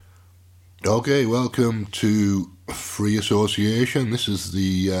Okay, welcome to Free Association. This is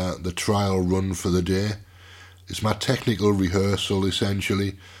the trial run for the day. It's my technical rehearsal,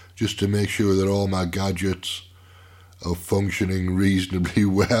 essentially, just to make sure that all my gadgets are functioning reasonably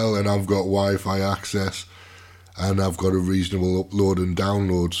well, and I've got Wi-Fi access, and I've got a reasonable upload and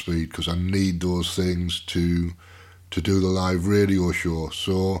download speed, because I need those things to do the live radio show.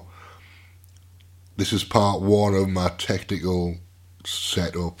 So this is part one of my technical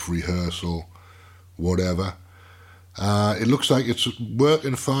setup, rehearsal, whatever. It looks like it's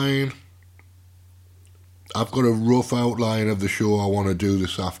working fine. I've got a rough outline of the show I want to do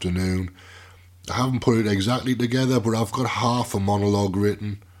this afternoon. I haven't put it exactly together, but I've got half a monologue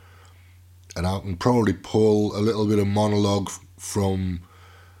written, and I can probably pull a little bit of monologue from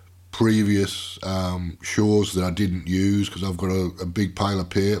previous shows that I didn't use, because I've got a big pile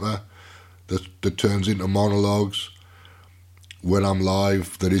of paper that turns into monologues when I'm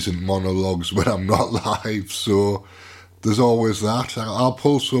live that isn't monologues when I'm not live. So there's always that. I'll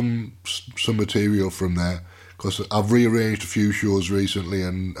pull some material from there, because I've rearranged a few shows recently,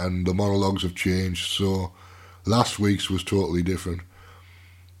 and the monologues have changed. So last week's was totally different.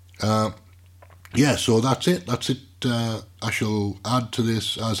 So that's it. I shall add to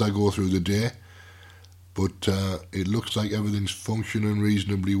this as I go through the day. But it looks like everything's functioning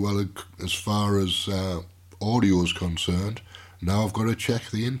reasonably well as far as audio is concerned. Now I've got to check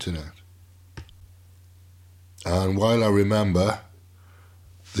the internet. And while I remember,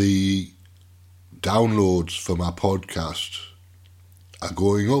 the downloads for my podcast are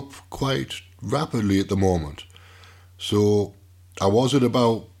going up quite rapidly at the moment. So I was at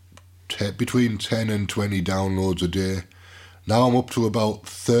about between 10 and 20 downloads a day. Now I'm up to about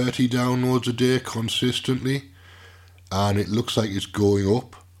 30 downloads a day consistently, and it looks like it's going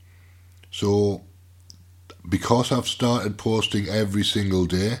up. So because I've started posting every single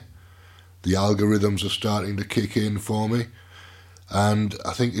day, the algorithms are starting to kick in for me, and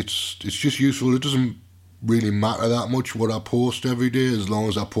I think it's just useful. It doesn't really matter that much what I post every day, as long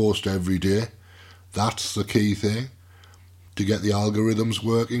as I post every day. That's the key thing, to get the algorithms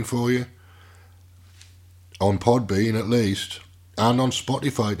working for you. On Podbean at least, and on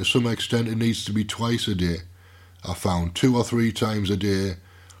Spotify to some extent, it needs to be twice a day. I found 2 or 3 times a day,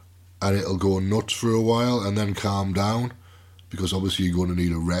 and it'll go nuts for a while and then calm down, because obviously you're going to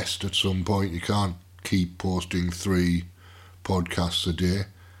need a rest at some point. You can't keep posting 3 podcasts a day.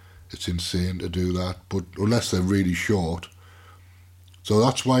 It's insane to do that, but unless they're really short. So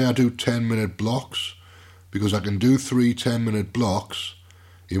that's why I do 10-minute blocks, because I can do 3 10-minute blocks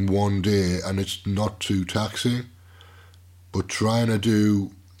in one day and it's not too taxing. But trying to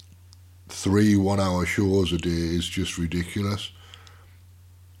do 3 1-hour shows a day is just ridiculous.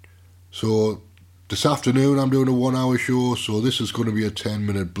 So this afternoon I'm doing a 1-hour show, so this is going to be a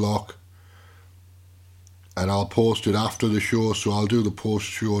 10-minute block, and I'll post it after the show, so I'll do the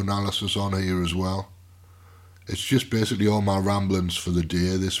post-show analysis on here as well. It's just basically all my ramblings for the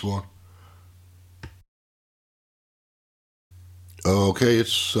day, this one. Okay,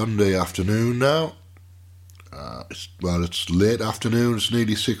 it's Sunday afternoon now. It's late afternoon, it's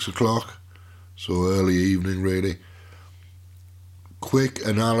nearly 6 o'clock, so early evening really. Quick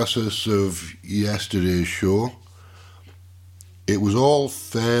analysis of yesterday's show. It was all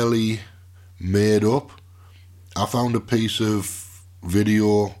fairly made up. I found a piece of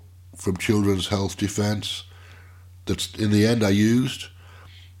video from Children's Health Defence that's in the end I used.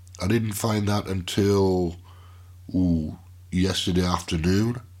 I didn't find that until yesterday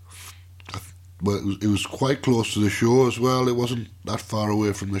afternoon. But it was quite close to the show as well. It wasn't that far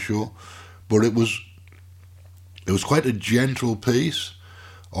away from the show, but it was quite a gentle piece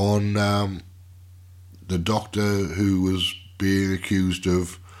on the doctor who was being accused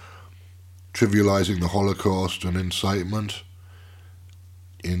of trivialising the Holocaust and incitement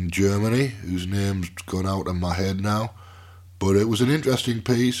in Germany, whose name's gone out of my head now. But it was an interesting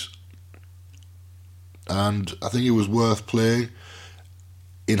piece, and I think it was worth playing.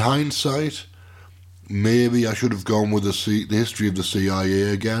 In hindsight, maybe I should have gone with the history of the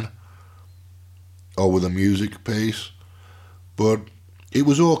CIA again, or with a music piece, but it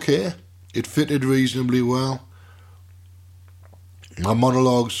was okay. It fitted reasonably well. My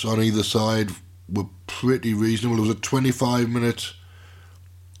monologues on either side were pretty reasonable. It was a 25-minute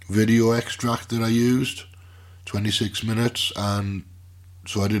video extract that I used, 26 minutes, and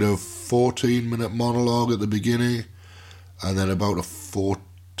so I did a 14-minute monologue at the beginning, and then about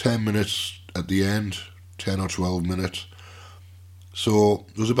 10 minutes at the end, 10 or 12 minutes. So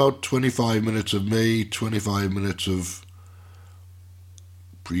it was about 25 minutes of me, 25 minutes of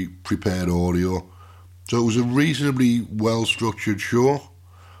prepared audio. So it was a reasonably well-structured show.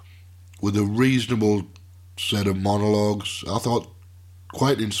 with a reasonable set of monologues. I thought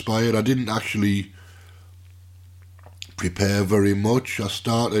quite inspired. I didn't actually prepare very much. I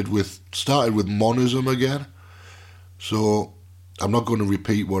started with monism again. So I'm not going to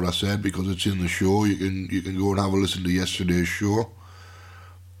repeat what I said because it's in the show. You can go and have a listen to yesterday's show.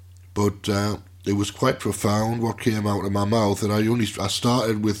 But it was quite profound what came out of my mouth, and I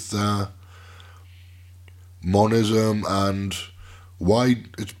started with monism and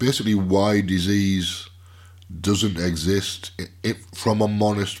it's basically why disease doesn't exist from a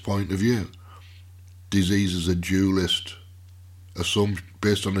monist point of view. Disease is a dualist assumption,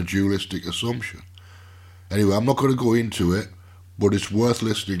 based on a dualistic assumption. Anyway, I'm not going to go into it, but it's worth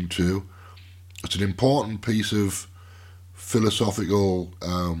listening to. It's an important piece of philosophical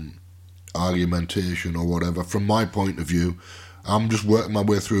argumentation or whatever. From my point of view, I'm just working my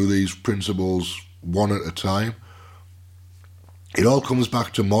way through these principles one at a time. It all comes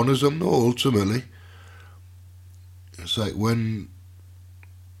back to monism, though, ultimately. It's like when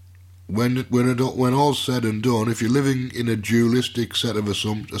all's said and done, if you're living in a dualistic set of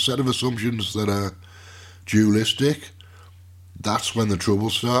assumptions that are dualistic, that's when the trouble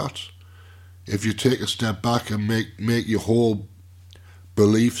starts. If you take a step back and make your whole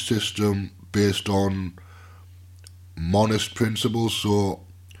belief system based on monist principles, so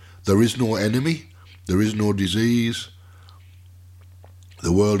there is no enemy, there is no disease,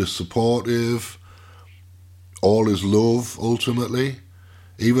 the world is supportive, all is love ultimately,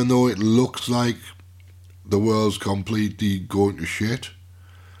 even though it looks like the world's completely going to shit,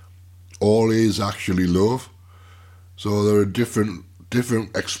 all is actually love. So there are different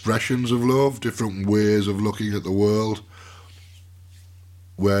expressions of love, different ways of looking at the world,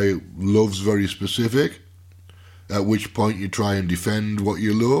 where love's very specific, at which point you try and defend what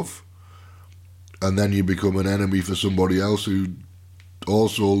you love, and then you become an enemy for somebody else who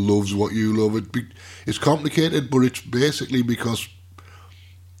also loves what you love. It's complicated, but it's basically because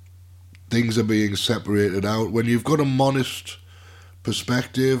things are being separated out. When you've got a monist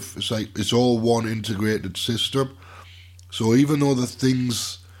perspective, it's like it's all one integrated system. So even though the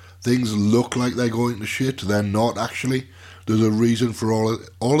things look like they're going to shit, they're not actually. There's a reason for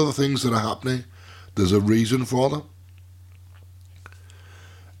all of the things that are happening. There's a reason for them.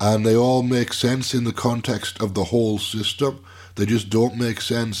 And they all make sense in the context of the whole system. They just don't make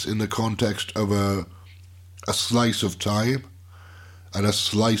sense in the context of a slice of time and a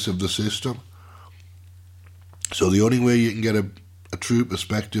slice of the system. So the only way you can get a true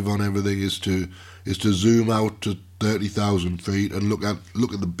perspective on everything is to zoom out to 30,000 feet and look at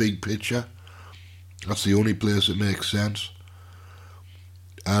the big picture. That's the only place it makes sense.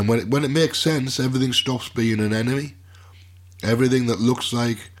 And when it makes sense, everything stops being an enemy. Everything that looks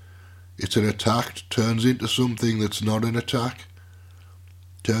like it's an attack turns into something that's not an attack,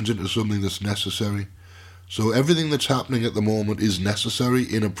 turns into something that's necessary. So everything that's happening at the moment is necessary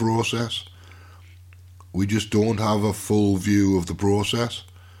in a process. We just don't have a full view of the process.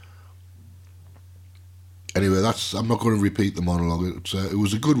 Anyway, I'm not going to repeat the monologue. It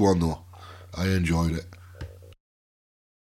was a good one though. I enjoyed it.